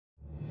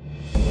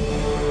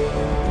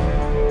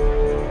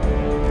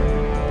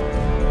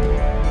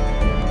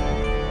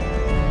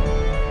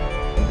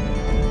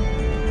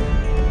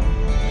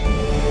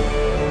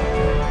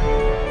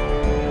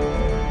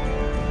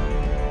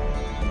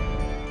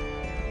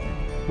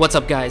What's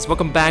up, guys?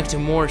 Welcome back to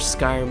more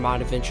Skyrim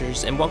Mod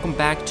Adventures, and welcome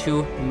back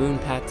to Moon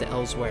Path to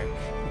Elsewhere.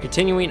 We're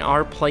continuing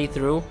our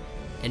playthrough,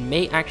 and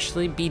may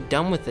actually be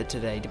done with it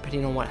today,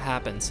 depending on what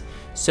happens.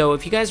 So,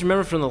 if you guys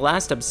remember from the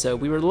last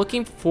episode, we were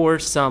looking for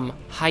some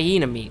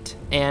hyena meat,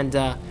 and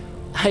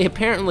I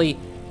apparently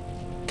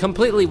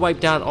completely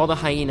wiped out all the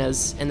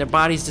hyenas, and their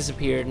bodies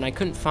disappeared, and I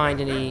couldn't find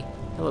any,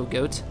 hello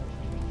goat,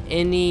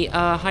 any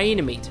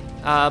hyena meat.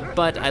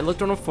 But I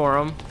looked on a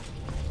forum.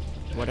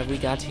 What have we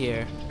got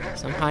here?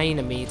 Some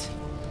hyena meat.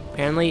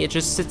 Apparently it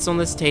just sits on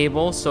this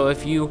table, so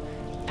if you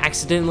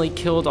accidentally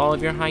killed all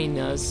of your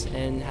hyenas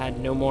and had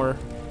no more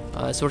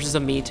sources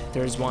of meat,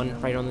 there's one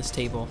right on this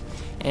table.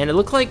 And it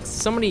looked like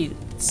somebody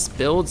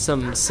spilled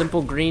some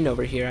simple green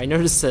over here. I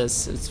noticed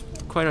this. It's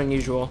quite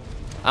unusual.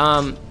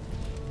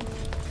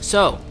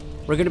 So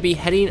we're gonna be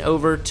heading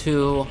over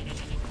to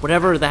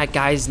whatever that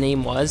guy's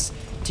name was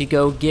to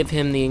go give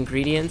him the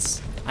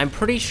ingredients. I'm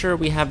pretty sure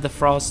we have the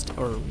frost,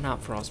 or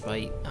not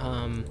frostbite,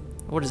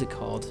 what is it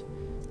called?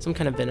 Some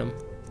kind of venom.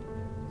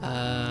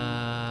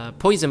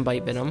 Poison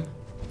bite venom,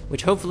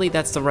 which hopefully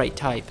that's the right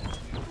type.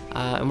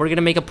 And we're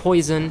gonna make a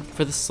poison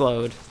for the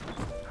Slode.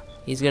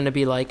 He's gonna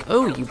be like,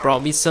 oh, you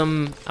brought me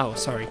some, oh,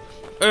 sorry.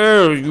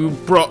 Oh, you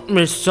brought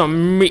me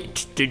some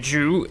meat, did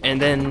you?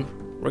 And then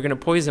we're gonna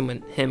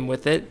poison him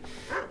with it.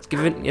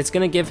 It's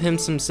gonna give him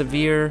some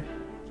severe,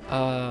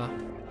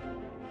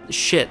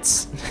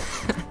 shits.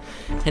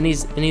 And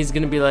he's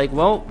gonna be like,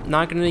 well,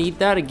 not gonna eat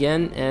that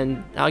again,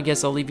 and I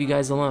guess I'll leave you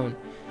guys alone.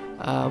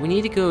 We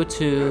need to go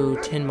to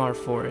Tinmar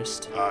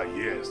Forest. Ah,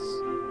 yes.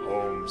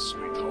 Home,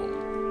 sweet home.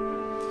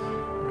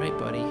 Right,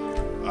 buddy.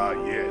 Ah,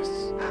 yes.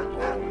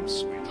 Home,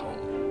 sweet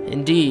home.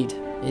 Indeed,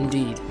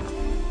 indeed.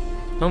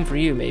 Home for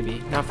you,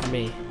 maybe, not for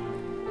me.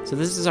 So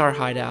this is our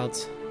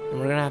hideout, and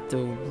we're gonna have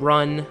to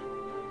run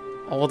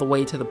all the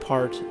way to the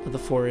part of the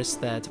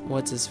forest that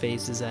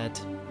what's-his-face is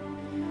at.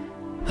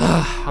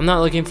 I'm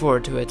not looking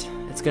forward to it.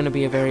 It's going to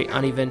be a very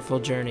uneventful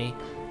journey.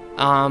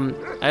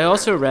 I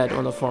also read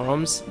on the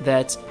forums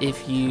that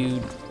if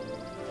you...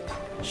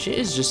 Shit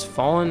is just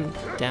falling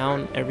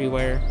down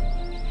everywhere.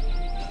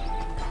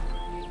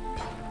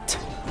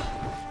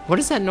 What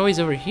is that noise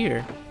over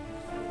here?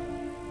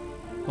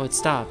 Oh, it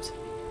stopped.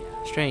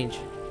 Strange.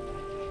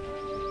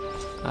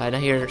 And I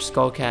hear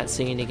Skullcat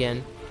singing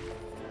again.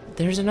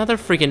 There's another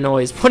freaking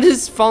noise. What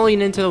is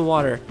falling into the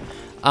water?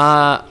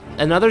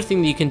 Another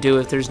thing that you can do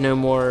if there's no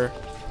more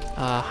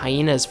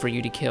hyenas for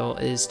you to kill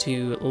is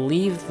to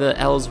leave the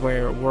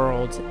Elsewhere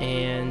world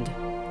and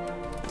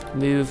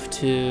move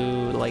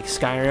to like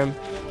Skyrim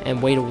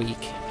and wait a week,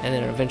 and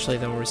then eventually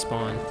they'll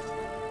respawn.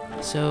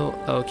 So,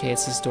 okay,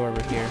 it's this door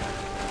over here.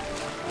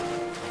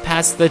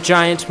 Past the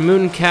giant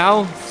moon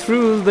cow,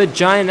 through the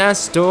giant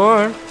ass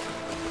door,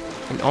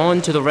 and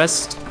on to the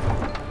rest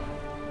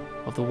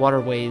of the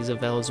waterways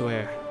of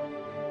Elsewhere.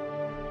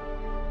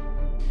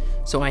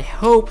 So I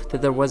hope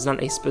that there was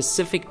not a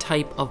specific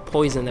type of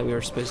poison that we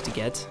were supposed to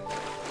get,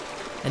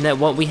 and that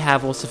what we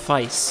have will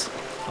suffice.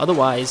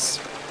 Otherwise,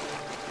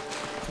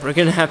 we're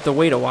gonna have to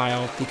wait a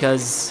while,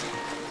 because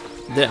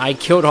I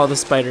killed all the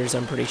spiders,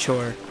 I'm pretty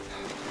sure.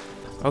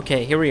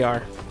 Okay, here we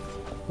are.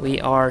 We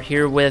are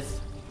here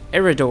with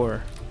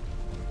Eridor.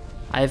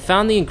 I have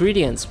found the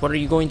ingredients. What are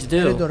you going to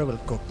do? Eridor will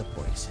cook the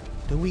poison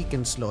to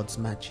weaken Slode's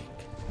magic.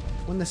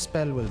 When the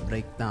spell will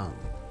break down,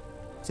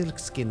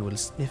 Silkskin will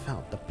sniff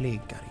out the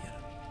plague carrier.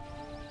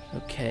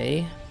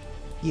 Okay.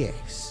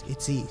 Yes,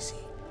 it's easy.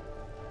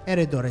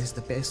 Eridor is the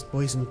best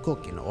poison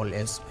cook in all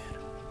Elsewhere.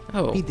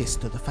 Oh. Feed this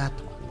to the fat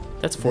one.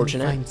 That's then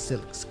fortunate. Find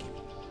Silkskin.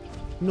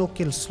 No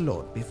kill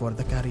Slode before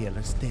the carrier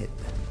is dead.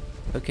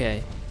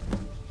 Okay.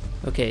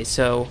 Okay,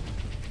 so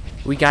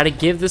we gotta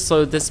give the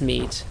Slode this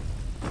meat,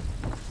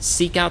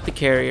 seek out the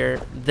carrier,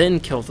 then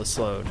kill the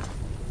Slode.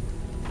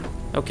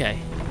 Okay.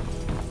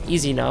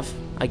 Easy enough,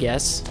 I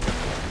guess.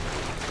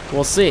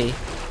 We'll see.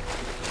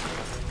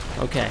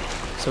 Okay.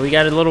 So we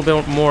got a little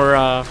bit more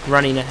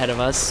running ahead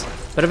of us,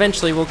 but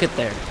eventually we'll get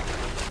there.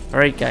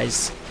 Alright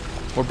guys,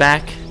 we're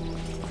back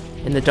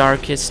in the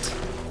darkest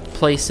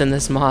place in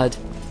this mod.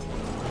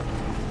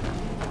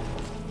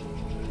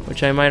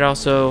 Which I might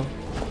also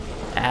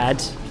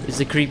add is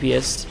the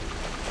creepiest.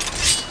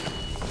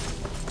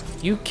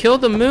 You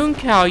killed the moon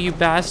cow, you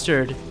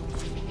bastard!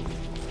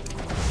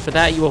 For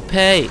that you will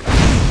pay.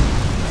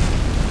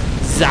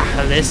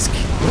 Zahalisk.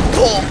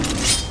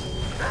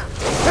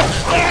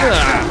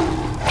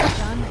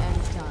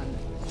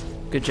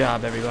 Good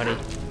job, everybody.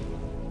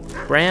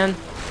 Bran,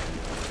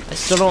 I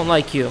still don't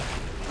like you.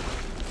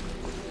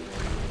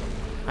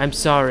 I'm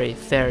sorry,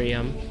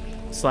 Therium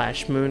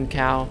 / Moon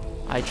Cow.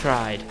 I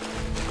tried.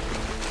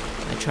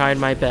 I tried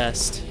my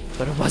best,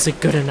 but it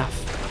wasn't good enough.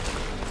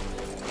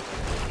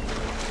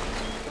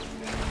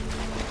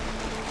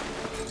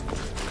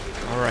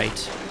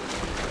 Alright.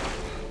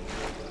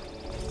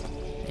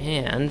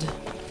 And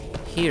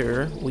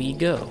here we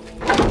go.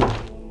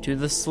 To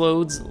the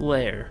Slode's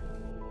lair.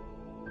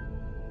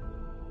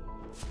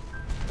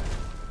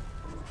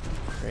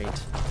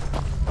 Great.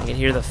 I can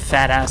hear the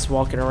fat ass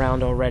walking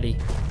around already.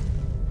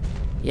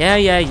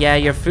 Yeah,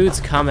 your food's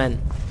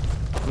coming.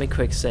 me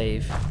quick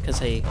save,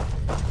 because I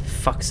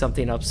fucked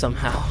something up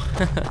somehow.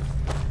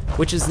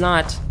 Which is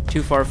not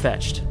too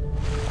far-fetched,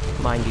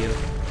 mind you.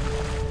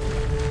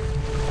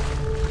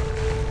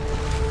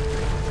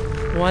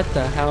 What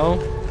the hell?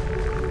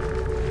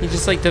 He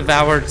just like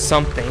devoured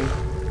something.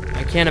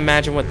 I can't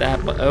imagine what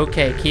that, but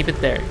okay, keep it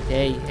there.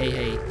 Hey, hey,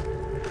 hey.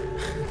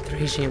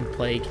 Thracian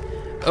plague.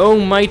 Oh,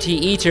 mighty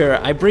eater,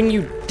 I bring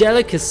you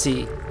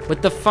delicacy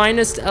with the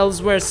finest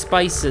elsewhere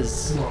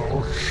spices.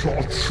 Well,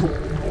 shut your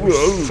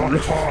mouth,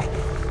 sucker.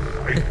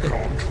 I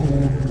can't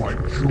hold my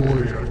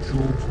joy at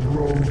your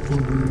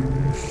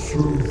groveling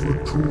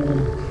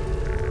servitude.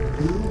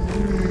 Give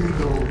me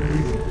the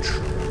meat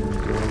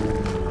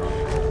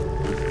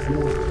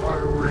before I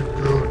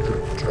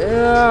regurgitate.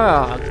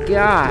 Oh,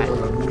 God.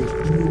 And with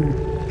new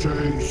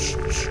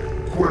tastes,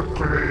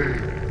 quickly.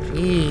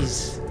 Jeez.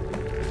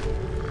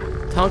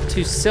 Talk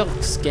to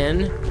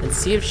Silkskin and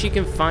see if she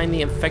can find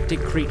the infected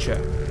creature.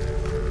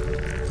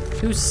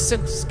 Who's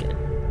Silkskin?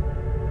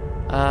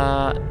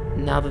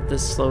 Now that the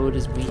slowed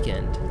is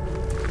weakened.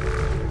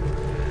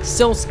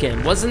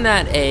 Silkskin, wasn't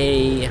that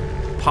a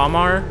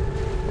Palmar?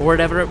 Or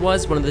whatever it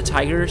was, one of the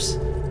tigers?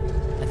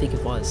 I think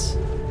it was.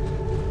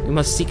 We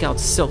must seek out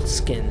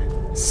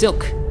Silkskin.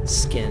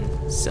 Silkskin.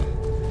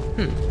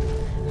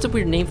 It's a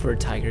weird name for a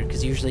tiger,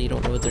 because usually you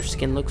don't know what their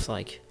skin looks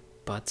like.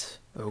 But,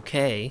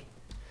 okay.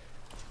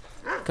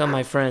 Come,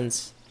 my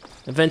friends.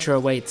 Adventure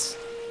awaits.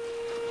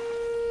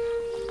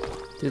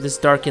 Through this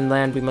darkened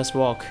land we must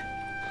walk.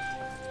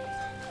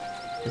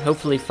 And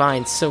hopefully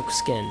find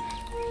Silkskin.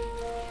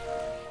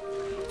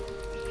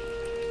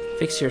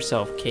 Fix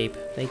yourself, Cape.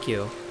 Thank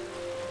you.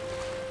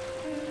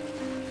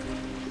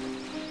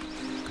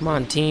 Come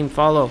on, team,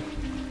 follow.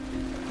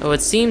 Oh,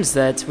 it seems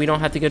that we don't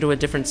have to go to a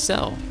different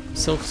cell.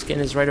 Silkskin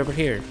is right over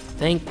here.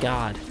 Thank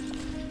God.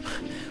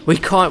 We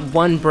caught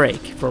one break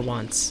for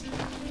once.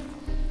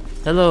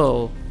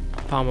 Hello,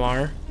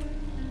 Palmar.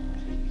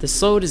 The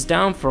slowed is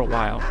down for a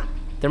while.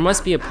 There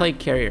must be a plague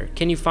carrier.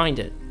 Can you find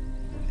it?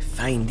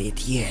 Find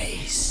it,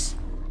 yes.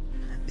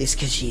 This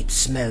Khajiit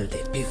smelled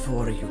it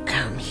before you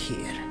come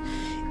here.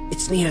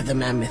 It's near the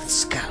mammoth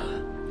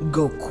skull.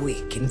 Go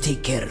quick and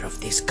take care of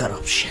this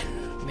corruption.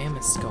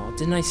 Mammoth skull.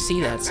 Didn't I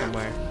see that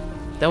somewhere?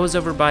 That was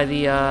over by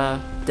the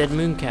dead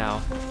moon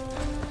cow.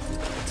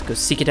 Let's go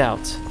seek it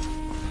out.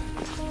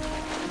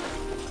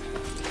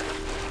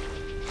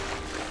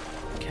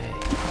 Okay.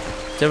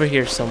 It's over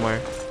here somewhere.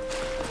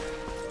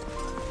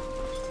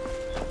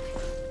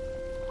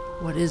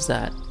 What is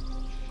that?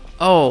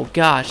 Oh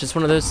gosh, it's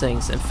one of those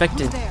things.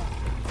 Infected.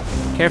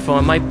 Careful,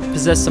 it might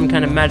possess some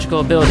kind of magical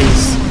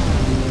abilities.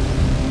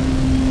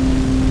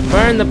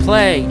 Burn the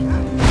plague!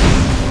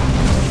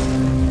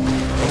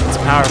 It's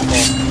powerful.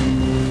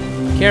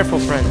 Careful,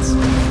 friends.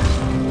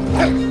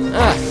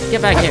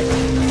 Get back here.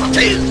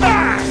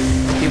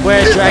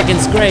 Beware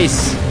Dragon's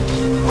Grace.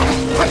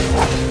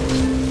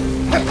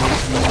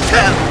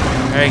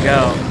 There you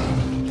go.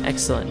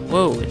 Excellent.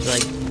 Whoa, it's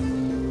like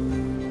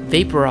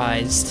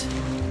vaporized.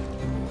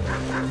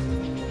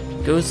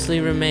 Ghostly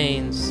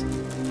remains.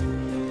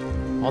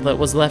 All that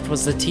was left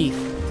was the teeth.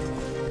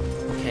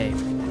 Okay.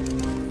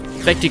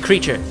 Infected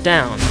creature,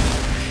 down.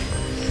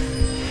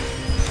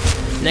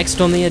 Next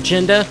on the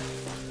agenda,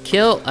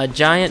 kill a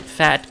giant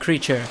fat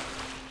creature.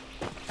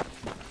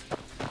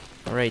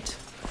 Alright.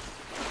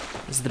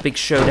 This is the big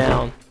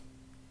showdown.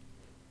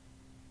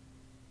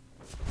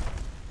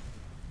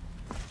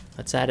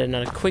 Let's add in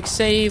a quick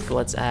save.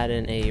 Let's add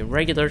in a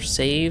regular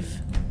save.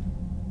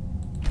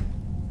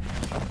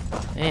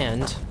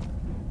 And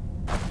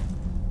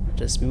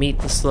just meet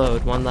the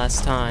slowed one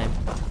last time.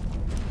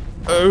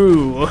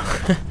 Oh,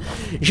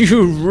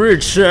 you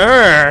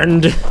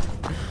returned!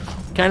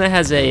 Kinda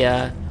has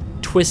a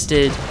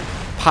twisted,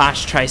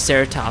 posh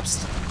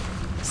Triceratops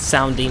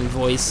sounding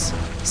voice.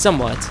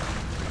 Somewhat.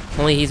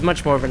 Only he's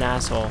much more of an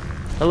asshole.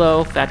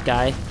 Hello, fat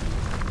guy.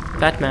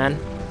 Fat man.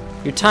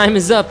 Your time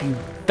is up, you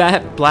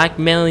fat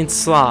blackmailing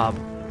slob.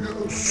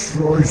 Yes,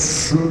 I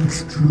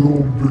sensed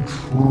your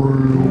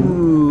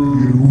betrayal.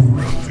 You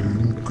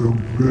think a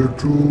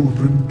bit of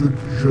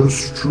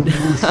indigestion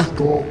will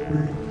stop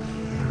me?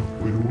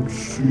 We'll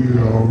see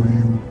how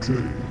you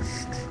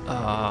taste.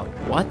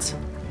 What?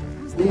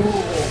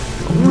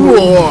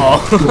 Whoa!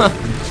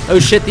 Oh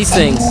shit, these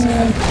things.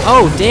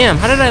 Oh, damn,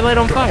 how did I light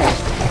on fire?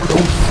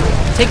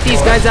 Take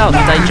these guys out,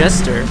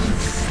 digester.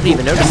 Didn't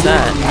even notice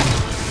that.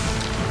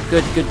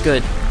 Good, good,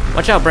 good.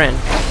 Watch out, Bran.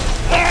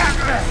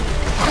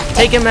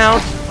 Take him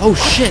out. Oh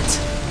shit!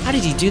 How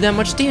did he do that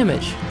much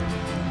damage?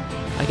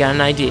 I got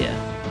an idea.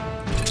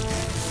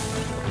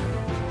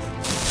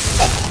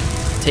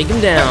 Take him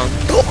down.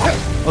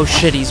 Oh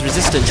shit, he's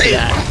resistant to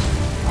that.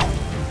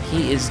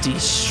 He is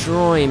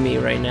destroying me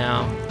right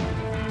now.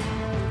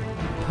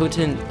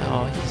 Potent.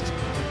 Oh, he's.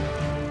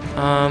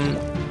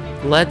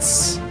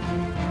 Let's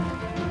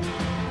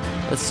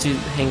do.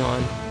 Hang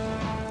on.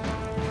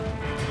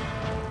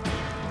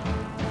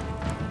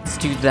 Let's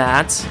do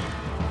that.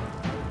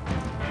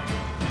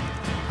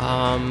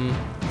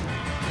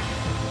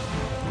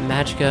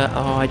 Magicka.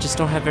 Oh, I just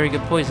don't have very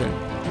good poison.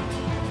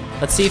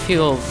 Let's see if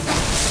he'll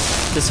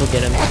This'll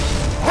get him.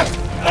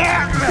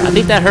 I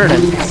think that hurt him.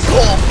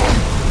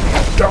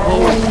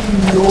 Oh,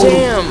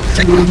 damn!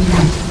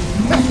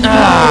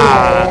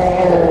 Ah!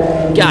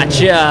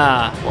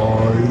 Gotcha!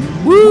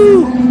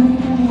 Woo!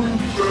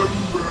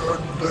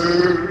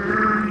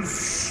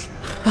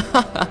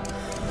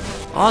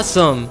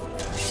 Awesome!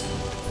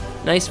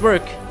 Nice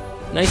work.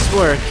 Nice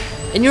work.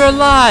 And you're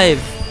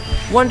alive!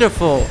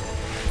 Wonderful!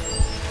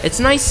 It's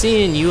nice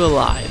seeing you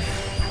alive.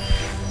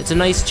 It's a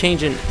nice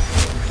change in...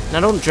 Now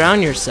don't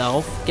drown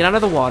yourself. Get out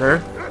of the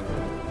water.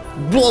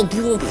 Glub,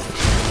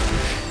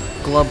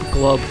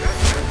 glub.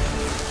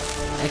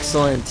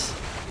 Excellent.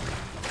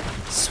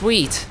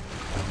 Sweet.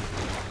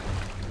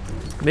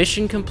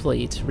 Mission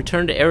complete.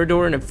 Return to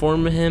Eridor and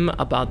inform him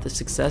about the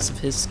success of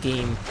his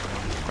scheme.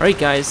 Alright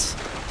guys,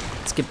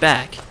 let's get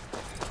back.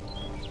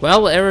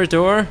 Well,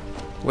 Eridor,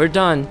 we're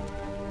done.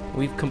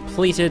 We've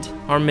completed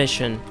our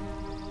mission.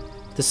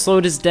 The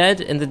sloat is dead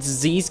and the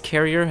disease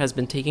carrier has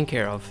been taken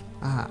care of.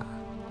 Ah,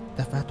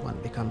 the fat one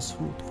becomes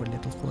food for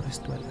little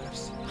forest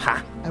dwellers.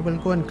 Ha! I will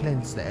go and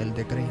cleanse the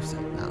elder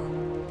gravesite now.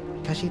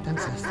 Khajiit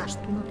ancestors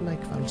do not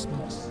like foul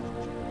smells.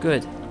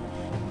 Good.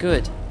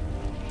 Good.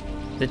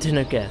 The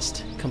dinner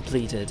guest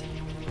completed.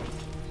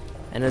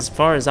 And as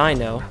far as I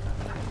know,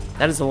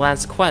 that is the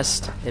last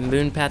quest in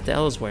Moonpath to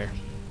Elsewhere.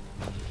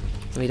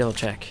 Let me double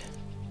check.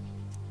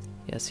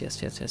 Yes.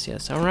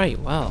 Alright,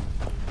 well.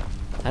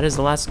 That is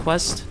the last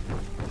quest.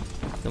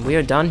 And we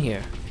are done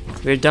here.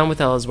 We are done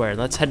with Elsewhere.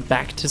 Let's head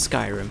back to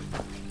Skyrim.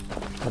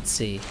 Let's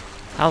see.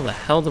 How the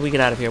hell do we get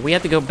out of here? We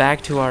have to go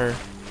back to our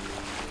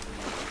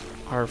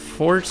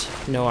fort?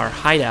 No, our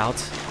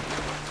hideout.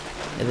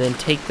 And then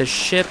take the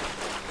ship.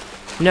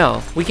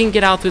 No, we can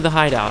get out through the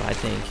hideout, I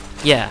think.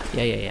 Yeah.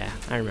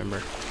 I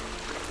remember.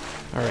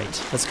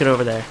 Alright, let's get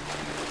over there.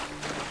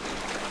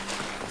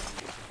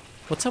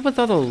 What's up with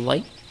all the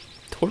light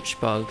torch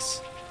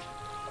bugs?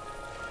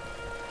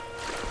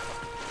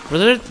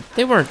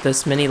 They weren't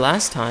this many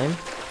last time.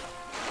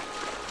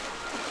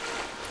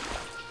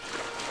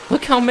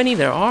 Look how many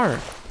there are.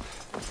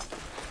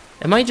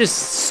 Am I just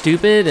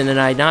stupid and did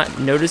I not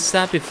notice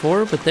that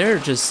before? But there are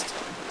just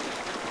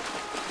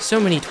so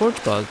many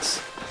torch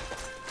bugs.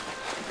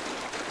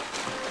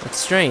 That's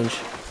strange.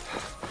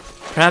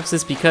 Perhaps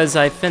it's because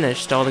I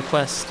finished all the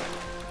quests.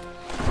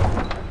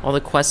 All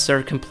the quests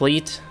are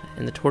complete,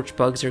 and the torch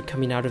bugs are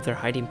coming out of their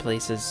hiding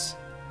places.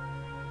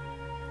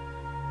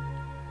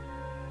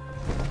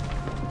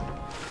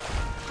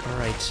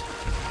 Alright.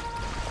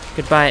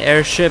 Goodbye,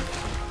 airship.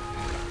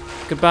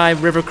 Goodbye,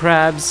 river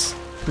crabs,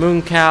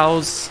 moon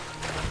cows,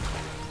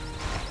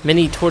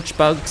 mini torch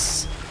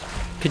bugs,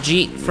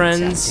 Khajiit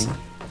friends,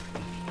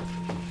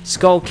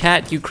 skull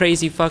cat, you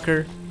crazy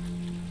fucker.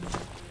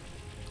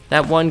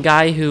 That one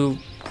guy who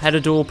had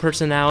a dual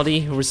personality,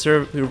 who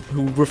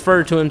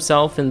referred to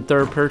himself in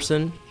third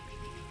person.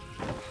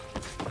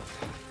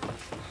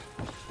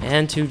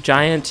 And to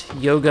giant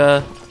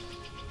yoga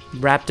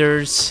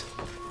raptors.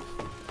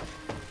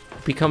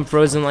 Become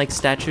frozen like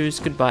statues.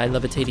 Goodbye,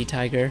 levitating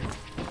tiger.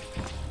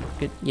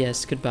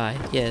 Yes, goodbye.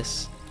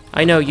 Yes.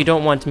 I know you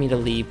don't want me to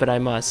leave, but I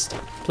must.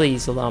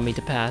 Please allow me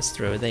to pass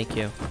through. Thank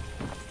you.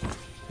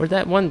 Where'd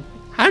that one...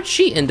 How'd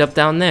she end up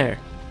down there?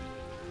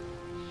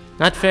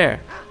 Not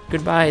fair.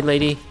 Goodbye,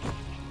 lady.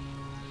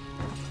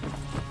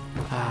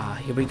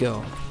 Ah, here we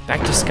go. Back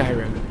to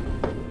Skyrim.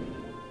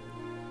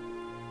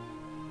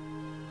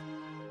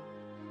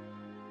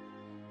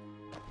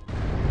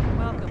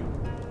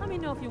 Welcome. Let me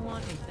know if you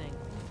want anything.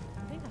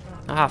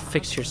 Ah,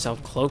 fix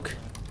yourself, cloak.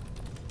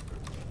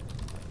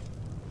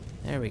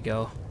 There we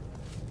go.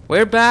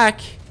 We're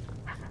back!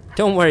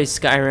 Don't worry,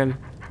 Skyrim.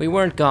 We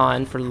weren't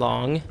gone for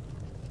long.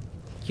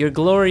 Your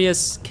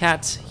glorious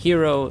cat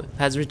hero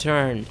has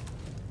returned.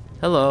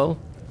 Hello.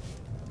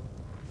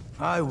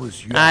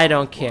 I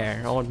don't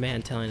care. Old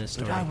man telling a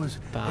story. I was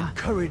bah.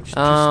 encouraged to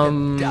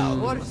step down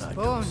Boris when I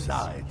Bones.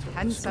 decide.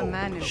 Handsome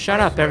man. in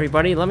Shut up,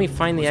 everybody. Let me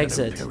find the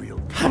exit.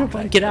 How do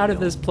I get out of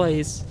this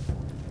place?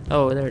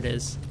 Oh, there it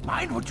is.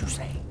 Mind what you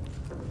say.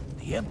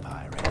 The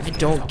Empire has I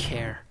don't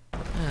care.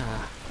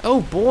 Ah.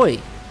 Oh boy.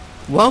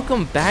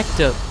 Welcome back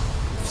to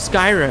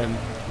Skyrim.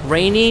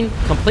 Raining,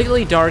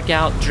 completely dark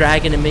out,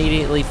 dragon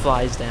immediately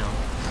flies down.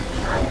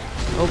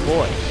 Oh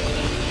boy.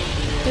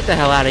 Get the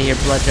hell out of here,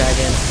 blood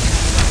dragon.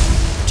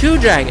 2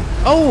 dragons.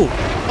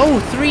 Oh,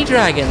 3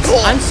 dragons.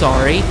 I'm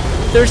sorry.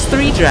 There's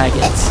 3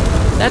 dragons.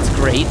 That's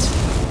great.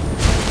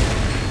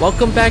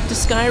 Welcome back to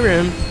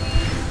Skyrim.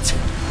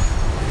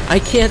 I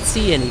can't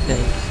see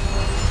anything.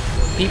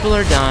 People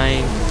are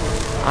dying.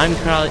 I'm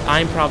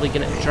probably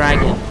gonna...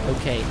 Dragon.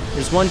 Okay.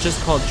 There's one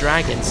just called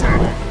Dragon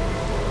somewhere.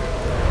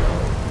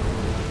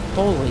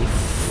 Holy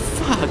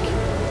fuck.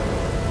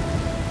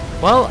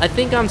 Well, I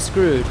think I'm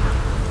screwed.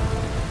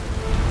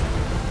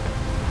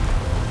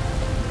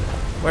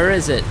 Where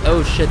is it?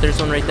 Oh shit, there's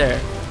one right there.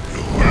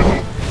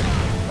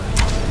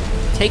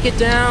 Take it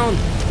down!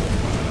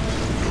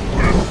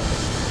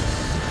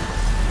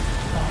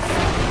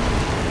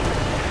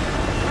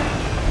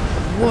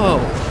 Whoa.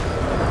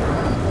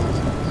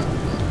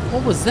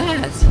 What was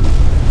that?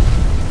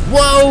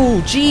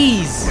 Whoa,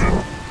 jeez!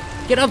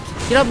 Get up,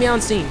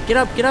 Meowstein. Get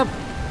up.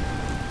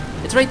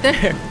 It's right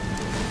there.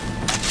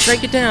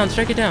 Strike it down.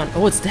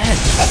 Oh, it's dead.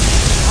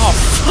 Oh,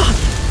 fuck.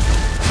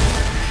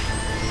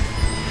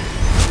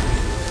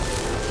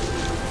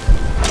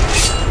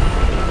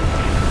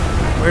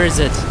 Where is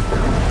it?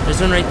 There's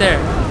one right there.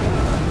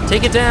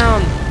 Take it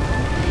down.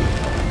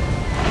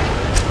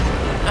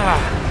 Ah,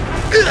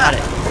 got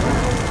it.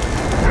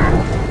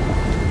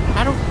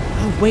 I don't.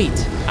 Oh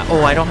wait.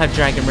 Oh, I don't have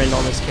Dragon written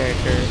on this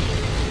character.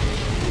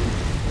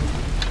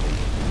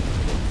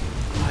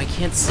 Oh, I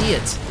can't see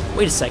it.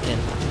 Wait a second.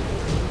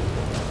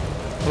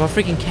 I'm a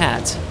freaking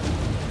cat.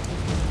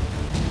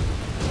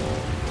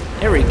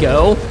 There we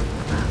go.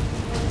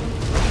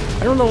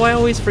 I don't know why I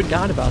always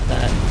forgot about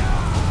that.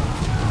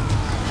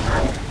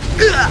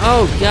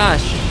 Oh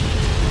gosh.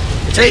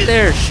 It's right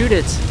there. Shoot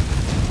it.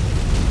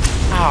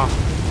 Oh.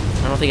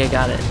 I don't think I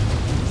got it.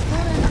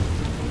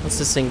 What's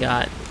this thing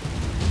got?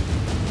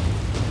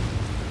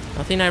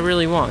 Nothing I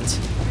really want.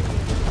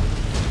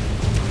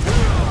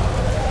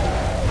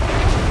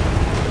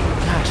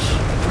 Gosh.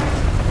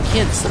 I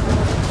can't.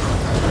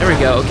 There we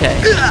go. Okay.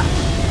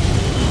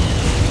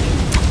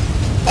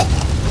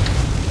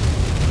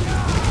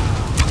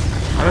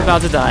 I'm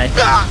about to die.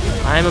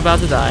 I'm about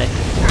to die.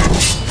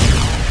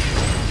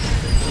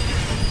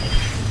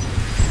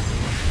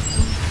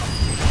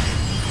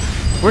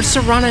 Where's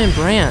Serana and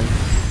Bran?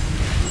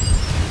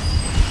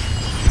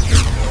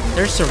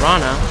 There's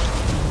Serana.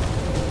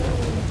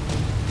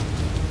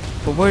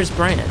 But where's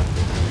Bran?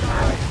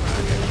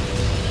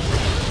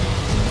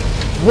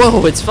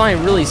 Whoa, it's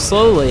flying really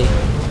slowly.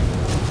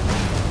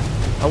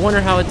 I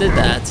wonder how it did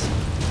that.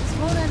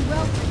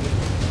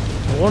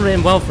 It won't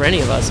end well for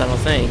any of us, I don't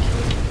think.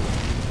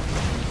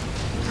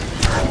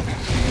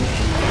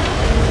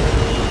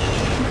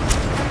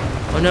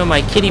 Oh no,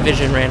 my kitty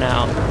vision ran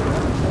out.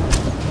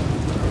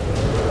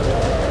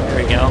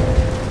 There we go.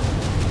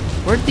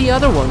 Where'd the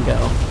other one go?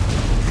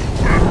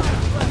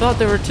 I thought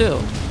there were two.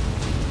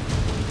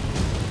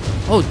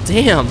 Oh,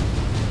 damn.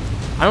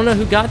 I don't know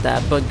who got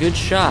that, but good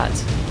shot.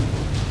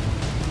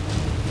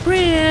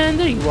 Bran,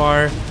 there you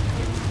are.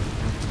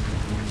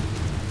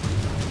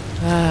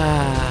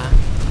 Ah.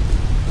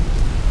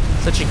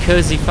 Such a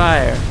cozy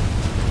fire.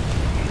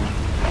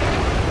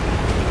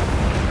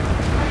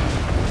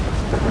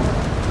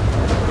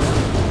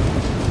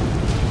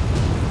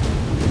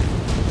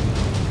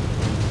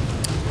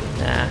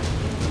 Nah.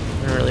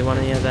 I don't really want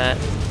any of that.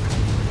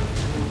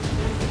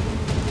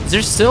 Is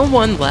there still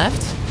one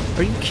left?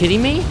 Are you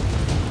kidding me?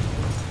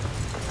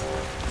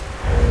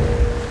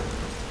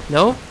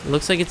 No? It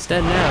looks like it's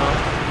dead now.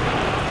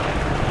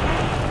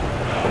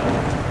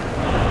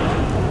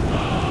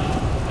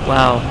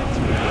 Wow.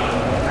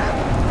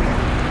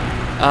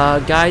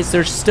 Guys,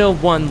 there's still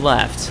one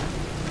left.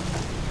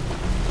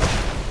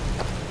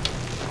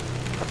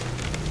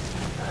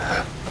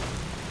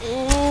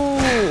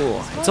 Ooh,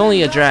 it's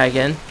only a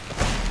dragon.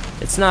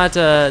 It's not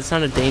a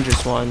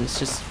dangerous one. It's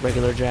just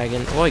regular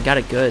dragon. Oh, I got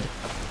it good.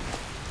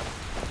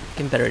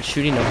 Getting better at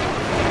shooting them.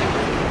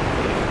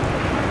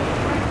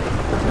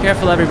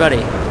 Careful,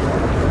 everybody.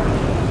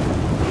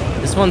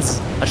 This one's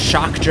a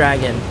shock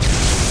dragon.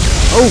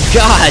 Oh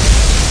God!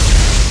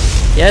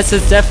 Yes,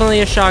 it's definitely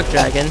a shock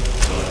dragon.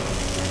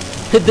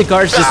 The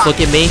guards just look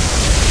at me.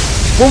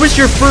 What was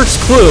your first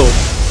clue?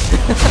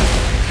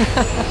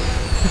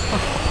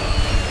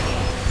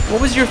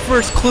 What was your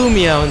first clue,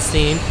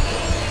 Meowstein?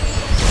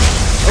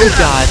 Oh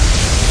God.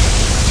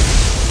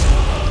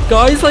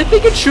 Guys, I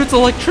think it shoots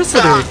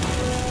electricity.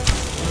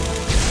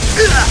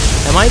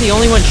 Am I the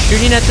only one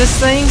shooting at this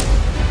thing?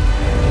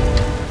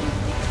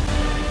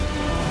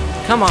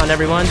 Come on,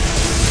 everyone.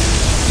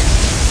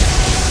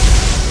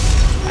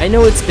 I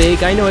know it's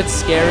big, I know it's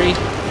scary.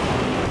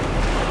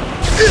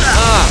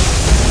 Ah,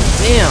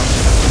 damn.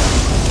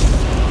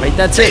 Right,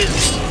 that's it.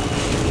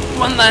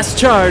 One last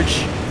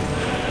charge.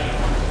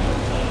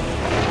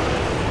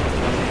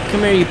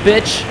 Come here, you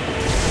bitch.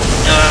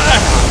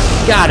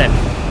 Got him.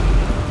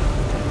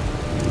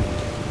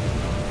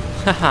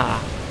 Haha.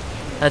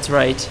 That's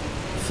right.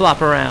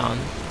 Flop around.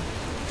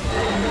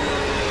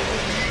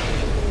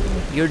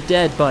 You're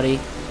dead, buddy.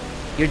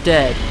 You're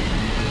dead.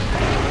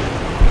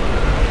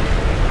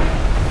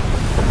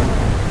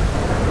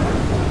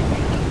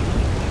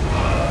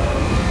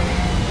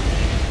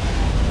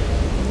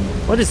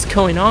 What is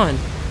going on?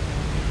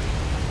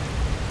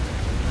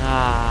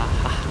 Ah,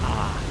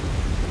 haha.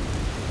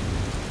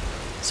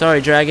 Sorry,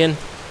 dragon.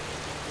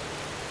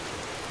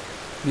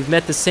 You've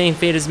met the same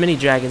fate as many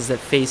dragons that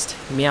faced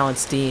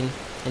Meowstein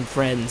and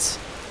friends,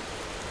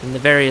 and the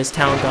various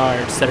town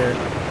guards that are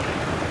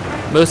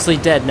mostly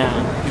dead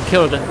now. You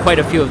killed quite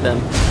a few of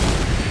them.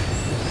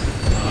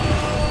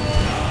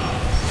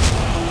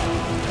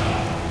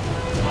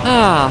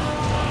 Ah,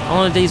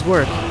 all in a day's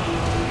work.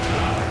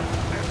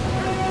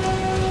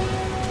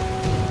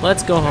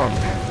 Let's go home.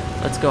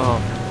 Let's go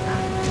home.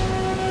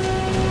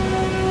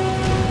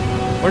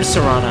 Where's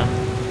Serana?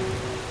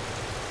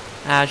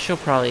 She's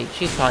probably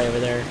over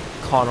there,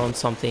 caught on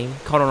something,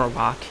 caught on a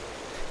rock.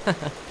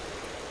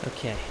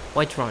 Okay,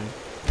 White Run.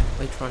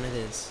 Whiterun it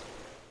is.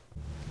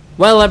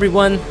 Well,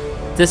 everyone,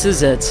 this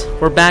is it.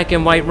 We're back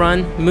in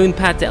Whiterun. Moon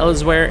Path to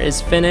Elsewhere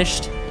is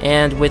finished,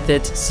 and with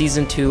it,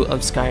 Season 2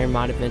 of Skyrim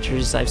Mod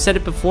Adventures. I've said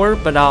it before,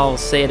 but I'll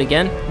say it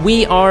again.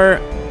 We are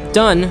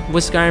done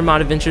with Skyrim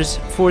Mod Adventures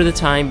for the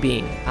time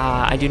being.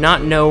 I do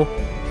not know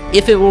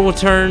if it will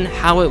return,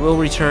 how it will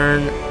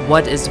return,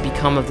 what is to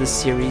become of this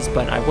series,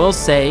 but I will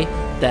say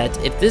that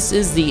if this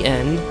is the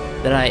end,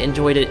 that I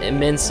enjoyed it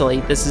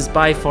immensely. This is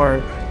by far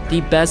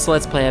the best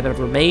Let's Play I've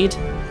ever made,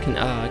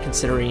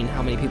 considering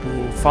how many people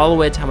who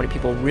follow it, how many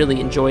people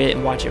really enjoy it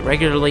and watch it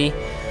regularly.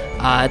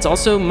 It's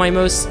also my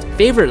most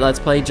favorite Let's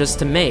Play just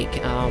to make.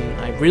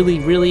 I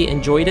really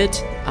enjoyed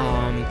it.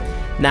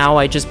 Now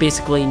I just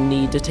basically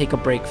need to take a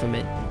break from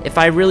it. If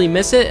I really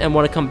miss it and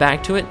want to come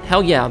back to it,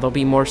 hell yeah, there'll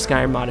be more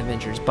Skyrim Mod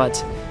Adventures,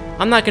 but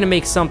I'm not going to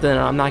make something that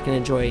I'm not going to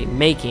enjoy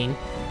making,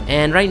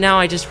 and right now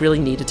I just really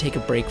need to take a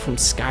break from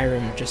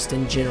Skyrim just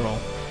in general.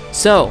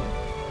 So,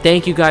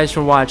 thank you guys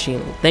for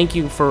watching. Thank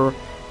you for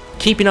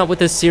keeping up with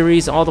this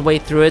series all the way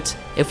through it.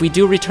 If we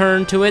do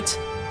return to it,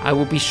 I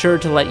will be sure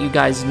to let you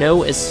guys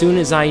know as soon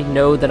as I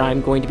know that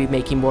I'm going to be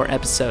making more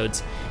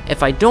episodes.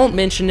 If I don't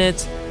mention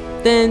it,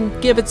 then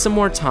give it some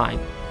more time.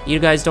 You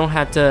guys don't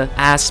have to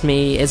ask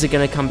me, is it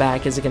going to come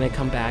back, is it going to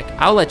come back?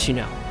 I'll let you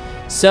know.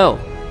 So,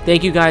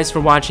 thank you guys for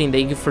watching,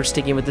 thank you for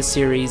sticking with the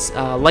series.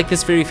 Like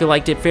this video if you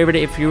liked it, favorite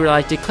it if you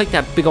liked it, click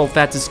that big old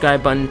fat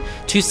subscribe button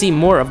to see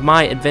more of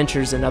my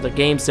adventures in other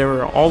games. There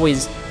are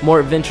always more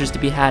adventures to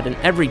be had in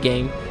every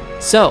game.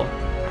 So,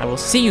 I will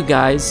see you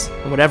guys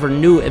on whatever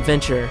new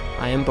adventure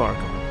I embark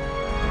on.